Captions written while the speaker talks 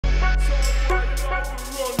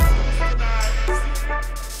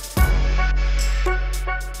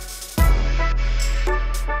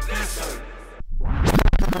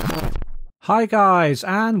Hi guys,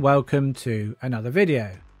 and welcome to another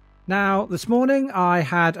video. Now this morning I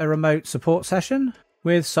had a remote support session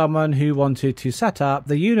with someone who wanted to set up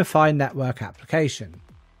the UniFi Network application.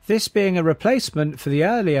 This being a replacement for the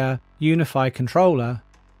earlier UniFi Controller,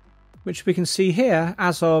 which we can see here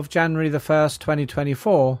as of January the 1st,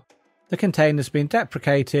 2024, the container has been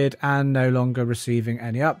deprecated and no longer receiving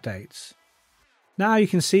any updates. Now you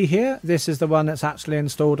can see here, this is the one that's actually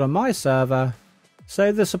installed on my server.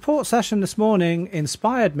 So the support session this morning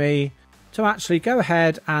inspired me to actually go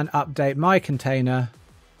ahead and update my container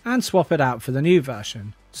and swap it out for the new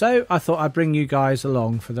version. So I thought I'd bring you guys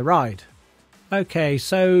along for the ride. Okay,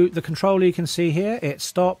 so the controller you can see here, it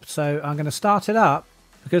stopped, so I'm going to start it up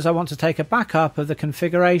because I want to take a backup of the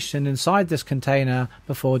configuration inside this container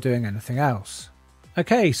before doing anything else.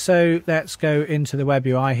 Okay, so let's go into the web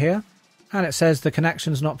UI here. And it says the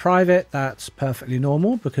connection's not private. That's perfectly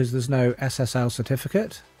normal because there's no SSL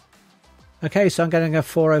certificate. Okay, so I'm getting a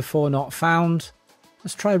 404 not found.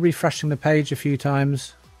 Let's try refreshing the page a few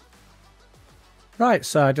times. Right,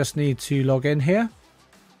 so I just need to log in here.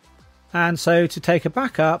 And so to take a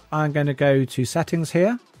backup, I'm going to go to settings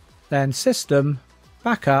here, then system,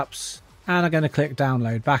 backups, and I'm going to click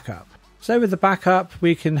download backup. So with the backup,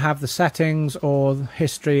 we can have the settings or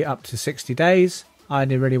history up to 60 days. I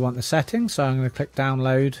only really want the settings, so I'm going to click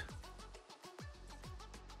download.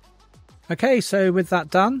 Okay, so with that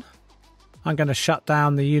done, I'm going to shut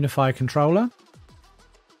down the UniFi controller.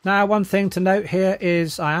 Now, one thing to note here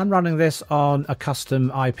is I am running this on a custom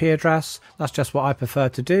IP address. That's just what I prefer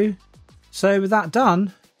to do. So with that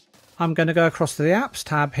done, I'm going to go across to the apps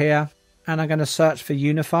tab here and I'm going to search for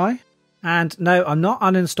UniFi. And no, I'm not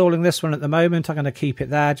uninstalling this one at the moment. I'm going to keep it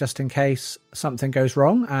there just in case something goes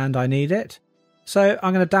wrong and I need it. So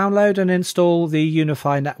I'm going to download and install the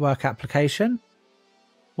UniFi Network application,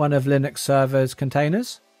 one of Linux server's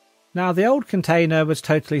containers. Now the old container was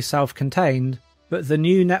totally self-contained, but the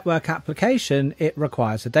new network application, it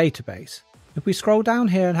requires a database. If we scroll down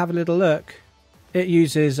here and have a little look, it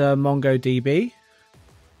uses MongoDB,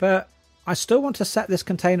 but I still want to set this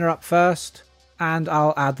container up first and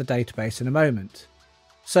I'll add the database in a moment.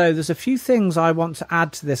 So there's a few things I want to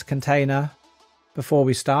add to this container before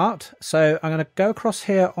we start. So I'm going to go across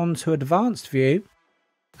here onto advanced view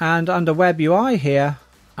and under web UI here,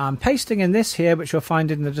 I'm pasting in this here, which you'll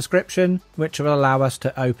find in the description, which will allow us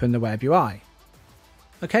to open the web UI.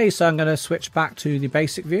 Okay, so I'm going to switch back to the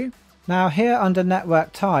basic view. Now here under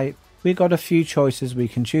network type, we've got a few choices we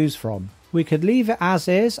can choose from. We could leave it as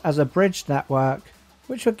is as a bridged network,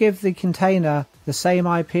 which would give the container the same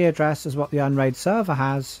IP address as what the Unraid server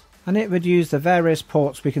has, and it would use the various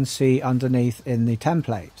ports we can see underneath in the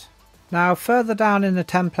template. Now further down in the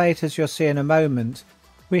template, as you'll see in a moment,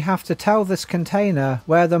 we have to tell this container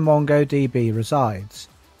where the MongoDB resides.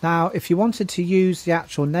 Now if you wanted to use the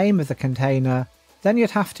actual name of the container, then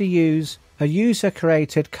you'd have to use a user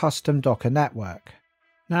created custom Docker network.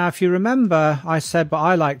 Now if you remember, I said what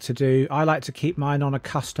I like to do, I like to keep mine on a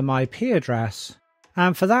custom IP address.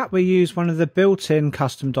 And for that we use one of the built-in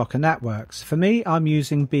custom Docker networks. For me, I'm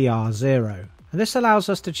using BR0. And this allows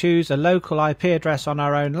us to choose a local IP address on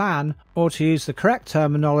our own LAN, or to use the correct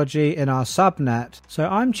terminology in our subnet. So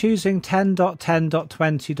I'm choosing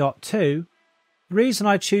 10.10.20.2. The reason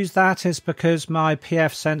I choose that is because my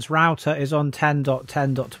pfSense router is on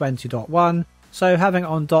 10.10.20.1, so having it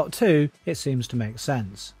on .2, it seems to make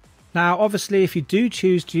sense. Now obviously if you do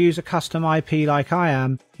choose to use a custom IP like I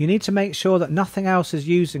am, you need to make sure that nothing else is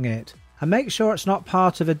using it, and make sure it's not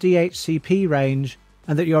part of a DHCP range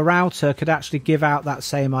and that your router could actually give out that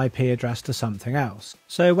same IP address to something else.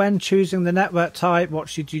 So when choosing the network type, what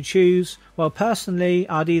should you choose? Well personally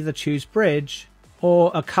I'd either choose bridge or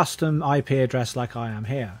a custom IP address like I am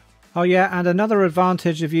here. Oh yeah, and another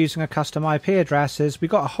advantage of using a custom IP address is we've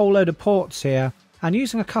got a whole load of ports here. And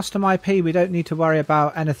using a custom IP, we don't need to worry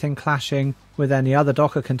about anything clashing with any other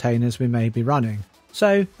Docker containers we may be running.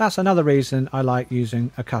 So that's another reason I like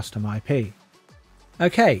using a custom IP.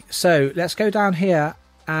 Okay, so let's go down here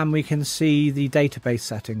and we can see the database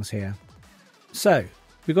settings here. So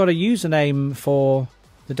we've got a username for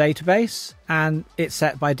the database and it's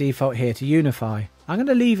set by default here to UniFi. I'm going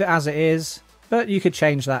to leave it as it is, but you could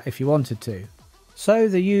change that if you wanted to. So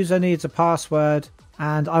the user needs a password.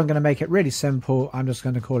 And I'm going to make it really simple. I'm just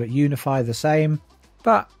going to call it UniFi the same.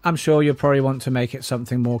 But I'm sure you'll probably want to make it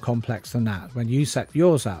something more complex than that when you set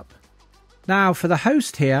yours up. Now for the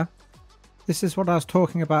host here, this is what I was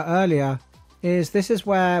talking about earlier, this is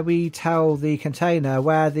where we tell the container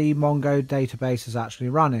where the Mongo database is actually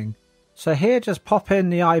running. So here just pop in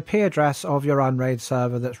the IP address of your Unraid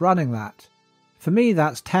server that's running that. For me,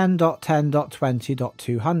 that's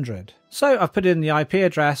 10.10.20.200. So I've put in the IP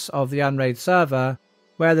address of the Unraid server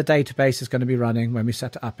where the database is going to be running when we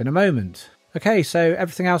set it up in a moment. Okay, so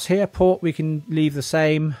everything else here, port we can leave the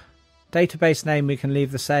same, database name we can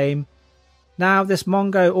leave the same. Now this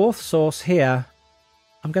Mongo auth source here,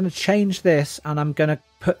 I'm going to change this and I'm going to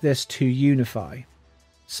put this to UniFi.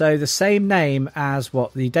 So the same name as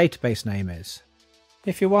what the database name is.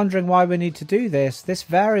 If you're wondering why we need to do this, this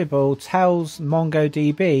variable tells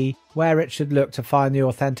MongoDB where it should look to find the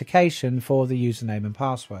authentication for the username and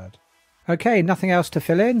password. Okay, nothing else to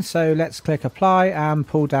fill in, so let's click apply and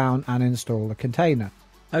pull down and install the container.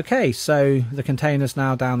 Okay, so the container's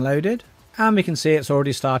now downloaded and we can see it's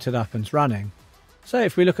already started up and running. So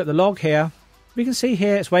if we look at the log here, we can see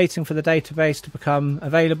here it's waiting for the database to become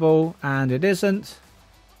available and it isn't.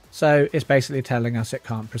 So it's basically telling us it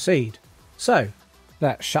can't proceed. So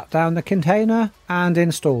let's shut down the container and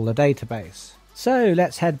install the database. So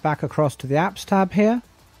let's head back across to the apps tab here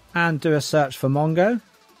and do a search for Mongo.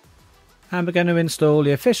 And we're going to install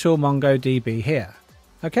the official MongoDB here.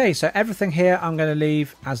 Okay, so everything here I'm going to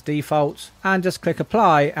leave as default and just click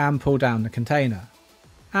apply and pull down the container.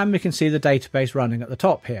 And we can see the database running at the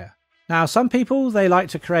top here. Now some people, they like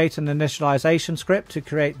to create an initialization script to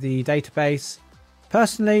create the database.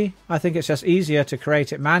 Personally, I think it's just easier to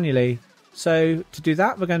create it manually. So to do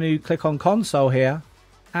that, we're going to click on console here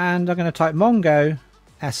and I'm going to type mongo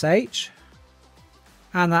sh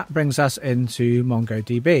and that brings us into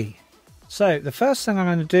MongoDB. So the first thing I'm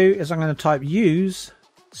going to do is I'm going to type use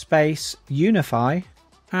space UniFi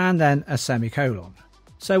and then a semicolon.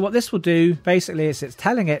 So what this will do basically is it's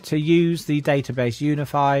telling it to use the database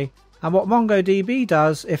UniFi, and what MongoDB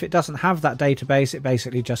does, if it doesn't have that database, it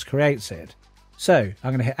basically just creates it. So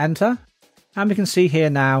I'm going to hit enter and we can see here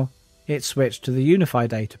now it's switched to the UniFi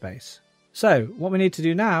database. So what we need to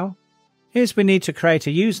do now is we need to create a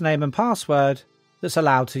username and password that's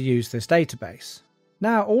allowed to use this database.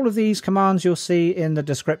 Now all of these commands you'll see in the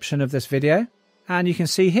description of this video, and you can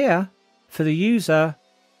see here for the user,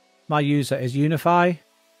 my user is UniFi,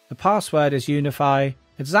 the password is UniFi,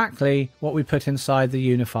 exactly what we put inside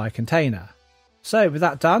the UniFi container. So with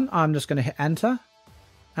that done, I'm just going to hit enter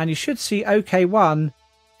and you should see OK1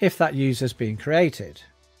 if that user's been created.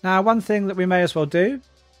 Now one thing that we may as well do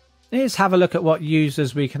is have a look at what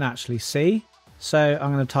users we can actually see. So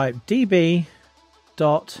I'm going to type db.get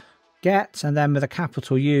and then with a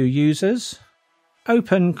capital U users,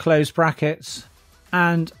 open close brackets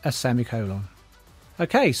and a semicolon.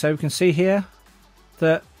 Okay, so we can see here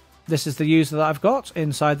that this is the user that I've got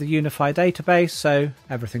inside the UniFi database, so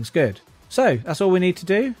everything's good. So that's all we need to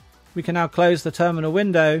do. We can now close the terminal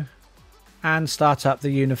window and start up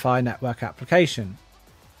the UniFi network application.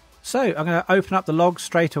 So I'm going to open up the log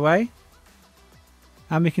straight away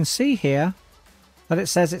and we can see here that it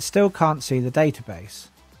says it still can't see the database.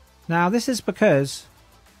 Now this is because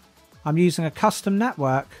I'm using a custom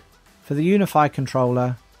network for the UniFi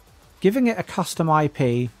controller, giving it a custom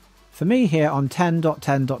IP for me here on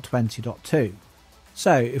 10.10.20.2.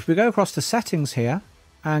 So if we go across to settings here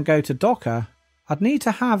and go to Docker, I'd need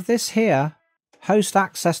to have this here, host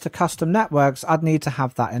access to custom networks, I'd need to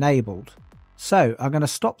have that enabled. So I'm going to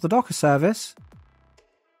stop the Docker service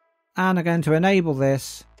and I'm going to enable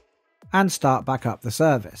this and start back up the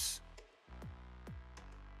service.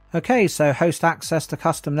 Okay, so host access to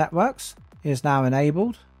custom networks is now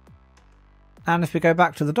enabled. And if we go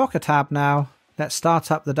back to the Docker tab now, let's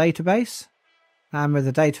start up the database. And with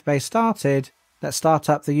the database started, let's start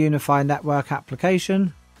up the UniFi network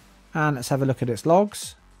application. And let's have a look at its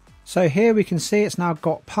logs. So here we can see it's now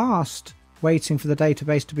got past waiting for the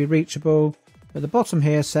database to be reachable. At the bottom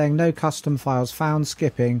here saying no custom files found,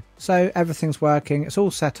 skipping. So everything's working, it's all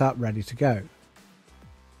set up, ready to go.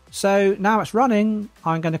 So now it's running,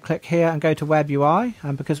 I'm going to click here and go to Web UI,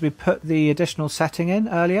 and because we put the additional setting in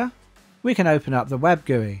earlier, we can open up the Web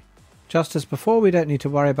GUI. Just as before, we don't need to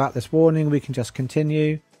worry about this warning, we can just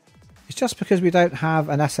continue. It's just because we don't have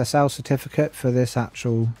an SSL certificate for this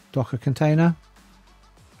actual Docker container.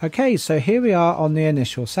 Okay, so here we are on the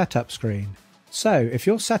initial setup screen. So if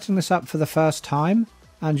you're setting this up for the first time,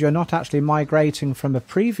 and you're not actually migrating from a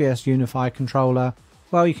previous UniFi controller,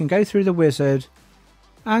 well, you can go through the wizard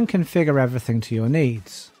and configure everything to your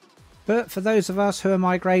needs. But for those of us who are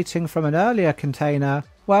migrating from an earlier container,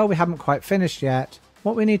 well, we haven't quite finished yet.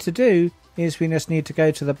 What we need to do is we just need to go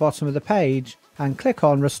to the bottom of the page and click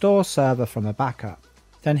on Restore Server from a Backup.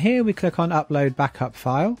 Then here we click on Upload Backup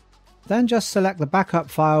File. Then just select the backup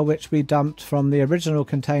file which we dumped from the original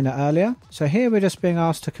container earlier. So here we're just being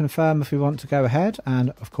asked to confirm if we want to go ahead, and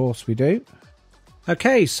of course we do.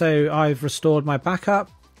 Okay, so I've restored my backup.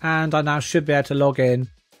 and I now should be able to log in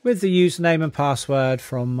with the username and password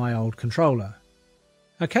from my old controller.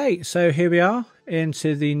 Okay, so here we are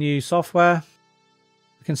into the new software.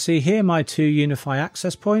 You can see here my 2 UniFi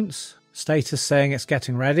access points, status saying it's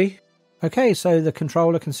getting ready. Okay, so the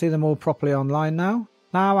controller can see them all properly online now.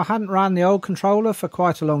 Now, I hadn't ran the old controller for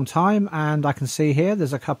quite a long time, and I can see here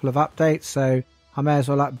there's a couple of updates, so I may as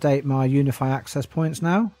well update my UniFi access points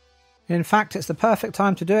now. In fact, it's the perfect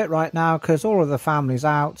time to do it right now because all of the family's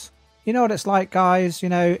out. You know what it's like, guys, you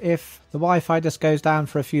know, if the Wi-Fi just goes down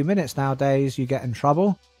for a few minutes nowadays, you get in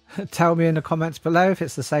trouble. Tell me in the comments below if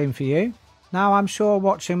it's the same for you. Now, I'm sure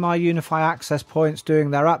watching my UniFi access points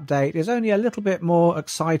doing their update is only a little bit more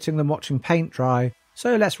exciting than watching paint dry,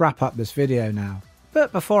 so let's wrap up this video now.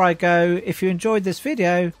 But before I go, if you enjoyed this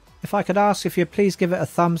video, if I could ask if you'd please give it a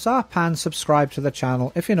thumbs up and subscribe to the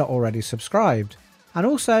channel if you're not already subscribed. And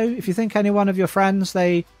also, if you think any one of your friends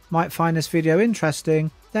they might find this video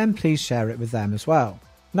interesting, then please share it with them as well.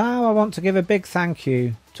 Now I want to give a big thank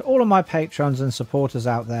you to all of my patrons and supporters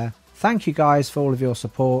out there. Thank you guys for all of your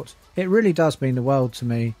support. It really does mean the world to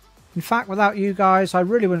me. In fact, without you guys, I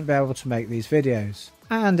really wouldn't be able to make these videos.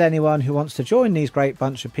 And anyone who wants to join these great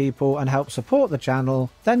bunch of people and help support the channel,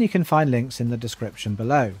 then you can find links in the description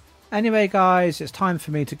below. Anyway guys, it's time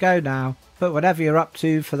for me to go now, but whatever you're up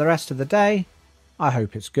to for the rest of the day, I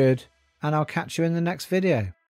hope it's good, and I'll catch you in the next video.